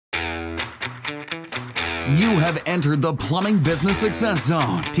You have entered the Plumbing Business Success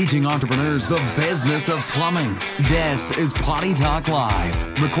Zone, teaching entrepreneurs the business of plumbing. This is Potty Talk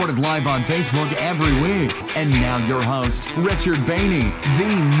Live, recorded live on Facebook every week. And now your host, Richard Behney, the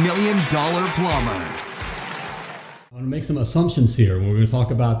 $1 Million Plumber. I want to make some assumptions here. We're going to talk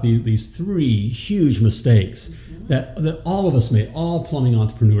about these three huge mistakes that all of us make, all plumbing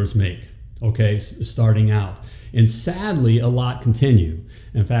entrepreneurs make, okay, starting out. And sadly, a lot continue.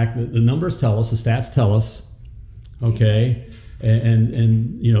 In fact, the numbers tell us, the stats tell us, okay,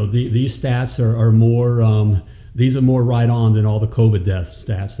 and you know, these stats are more, these are more right on than all the COVID death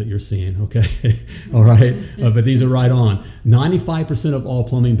stats that you're seeing, okay? All right, but these are right on. 95% of all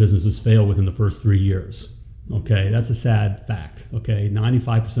plumbing businesses fail within the first 3 years. Okay, that's a sad fact. Okay,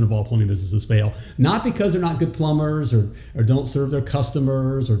 95% of all plumbing businesses fail, not because they're not good plumbers or don't serve their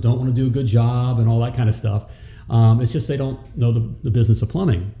customers or don't want to do a good job and all that kind of stuff. It's just they don't know the business of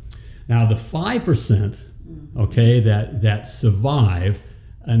plumbing. Now the 5%, okay, that survive,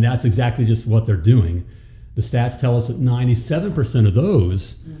 and that's exactly just what they're doing. The stats tell us that 97% of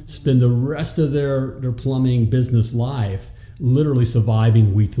those spend the rest of their plumbing business life literally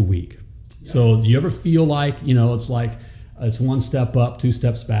surviving week to week. So do you ever feel like, you know, it's like it's one step up, two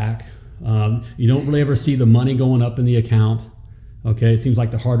steps back? You don't really ever see the money going up in the account. Okay, it seems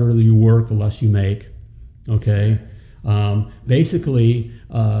like the harder you work, the less you make. Okay, basically,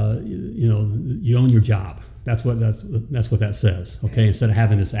 you know, you own your job. That's what that says. Okay, instead of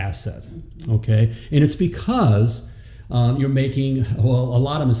having this asset. Okay, and it's because you're making, well, a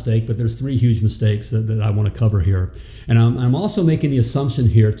lot of mistakes, but there's three huge mistakes that I want to cover here. And I'm also making the assumption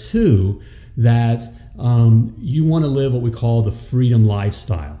here too that you want to live what we call the freedom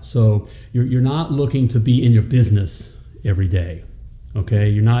lifestyle. So you're not looking to be in your business every day. Okay,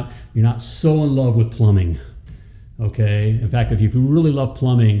 you're not so in love with plumbing. Okay, in fact, if you really love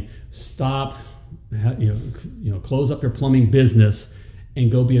plumbing, stop, close up your plumbing business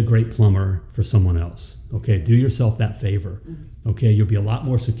and go be a great plumber for someone else. Okay, do yourself that favor. Okay, you'll be a lot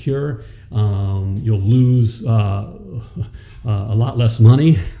more secure. You'll lose a lot less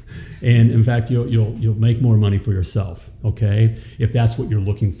money, and in fact, you'll make more money for yourself. Okay, if that's what you're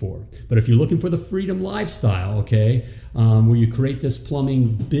looking for. But if you're looking for the freedom lifestyle, okay, where you create this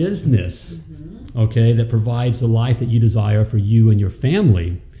plumbing business, okay, that provides the life that you desire for you and your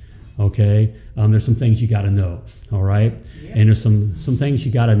family. Okay, there's some things you got to know. All right, and there's some things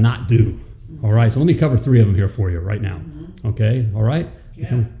you got to not do. All right, so let me cover three of them here for you right now. Okay, all right.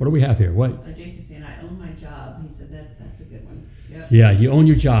 Yeah. What do we have here? What? Jason's saying, I own my job. He said that's a good one. Yep. Yeah, you own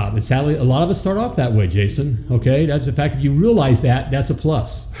your job. And sadly, a lot of us start off that way, Jason. Okay, that's the fact. If you realize that, that's a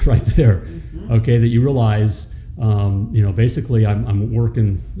plus right there. Okay, that you realize, basically I'm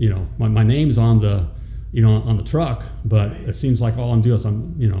working, my name's on the, on the truck, but it seems like all I'm doing is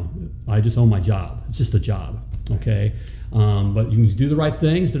I just own my job. It's just a job. Okay, but you can do the right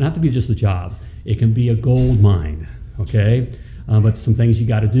things. It doesn't have to be just a job. It can be a gold mine. Okay. But some things you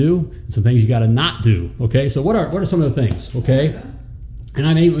got to do, and some things you got to not do. Okay, so what are some of the things? Okay, and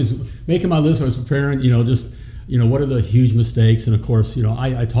I was making my list. I was preparing. What are the huge mistakes? And of course,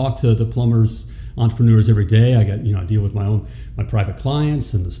 I talk to the plumbers, entrepreneurs every day. I deal with my private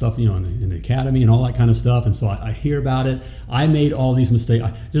clients and the stuff in the academy and all that kind of stuff. And so I hear about it. I made all these mistakes.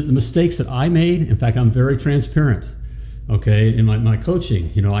 Just the mistakes that I made. In fact, I'm very transparent. Okay, in my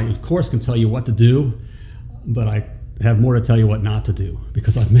coaching, I of course can tell you what to do, but I have more to tell you what not to do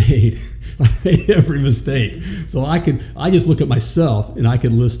because I've made every mistake. So I just look at myself and I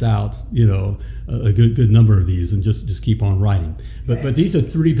can list out a good number of these and just keep on writing. But these are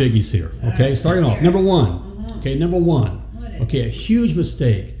three biggies here. Okay, starting off, number one. Okay, number one. Okay, a huge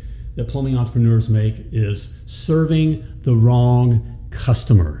mistake that plumbing entrepreneurs make is serving the wrong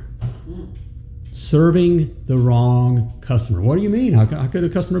customer. Serving the wrong customer. What do you mean? How could a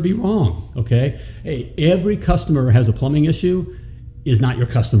customer be wrong? Okay. Hey, every customer has a plumbing issue is not your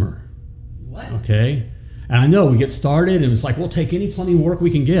customer. What? Okay. And I know we get started and it's like, we'll take any plumbing work we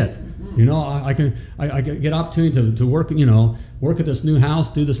can get. I get opportunity to work, work at this new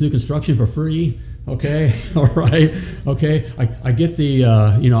house, do this new construction for free. Okay. All right. Okay. I get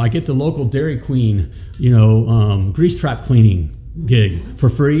the local Dairy Queen, grease trap cleaning gig for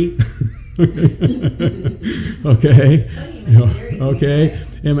free. Okay. Okay.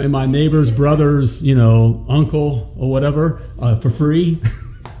 And my neighbor's brother's, uncle or whatever, for free.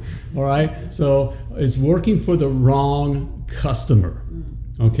 All right. So it's working for the wrong customer.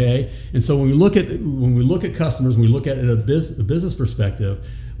 Okay. And so when we look at customers, when we look at it at a business perspective,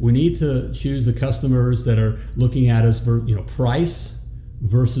 we need to choose the customers that are looking at us for, price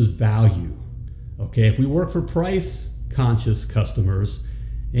versus value. Okay. If we work for price conscious customers,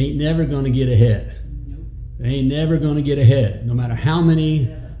 ain't never going to get ahead. They ain't never going to get ahead, no matter how many.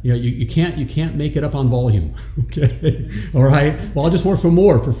 You know, you can't make it up on volume. Okay, all right. Well, I'll just work for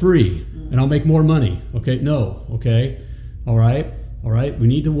more for free, and I'll make more money. Okay, no. Okay, all right. We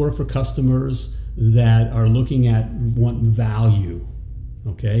need to work for customers that are looking at want value.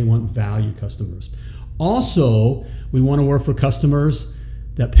 Okay, want value customers. Also, we want to work for customers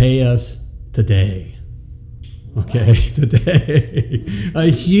that pay us today. Okay, today. A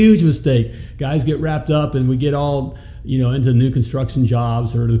huge mistake. Guys get wrapped up and we get all, into new construction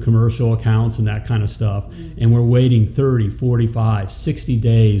jobs or the commercial accounts and that kind of stuff. And we're waiting 30, 45, 60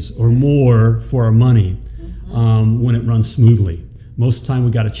 days or more for our money when it runs smoothly. Most of the time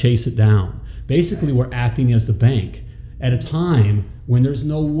we got to chase it down. Basically, we're acting as the bank at a time when there's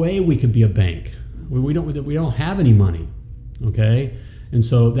no way we could be a bank. We don't have any money, okay? And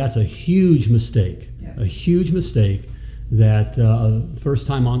so that's a huge mistake. A huge mistake that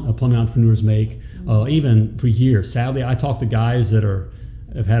first-time plumbing entrepreneurs make, even for years. Sadly, I talk to guys that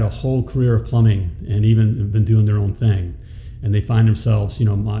have had a whole career of plumbing and even have been doing their own thing, and they find themselves,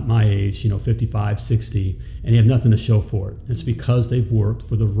 my age, 55, 60, and they have nothing to show for it. It's because they've worked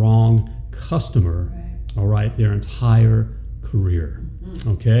for the wrong customer, all right, their entire career.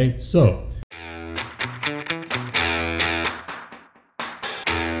 Okay, so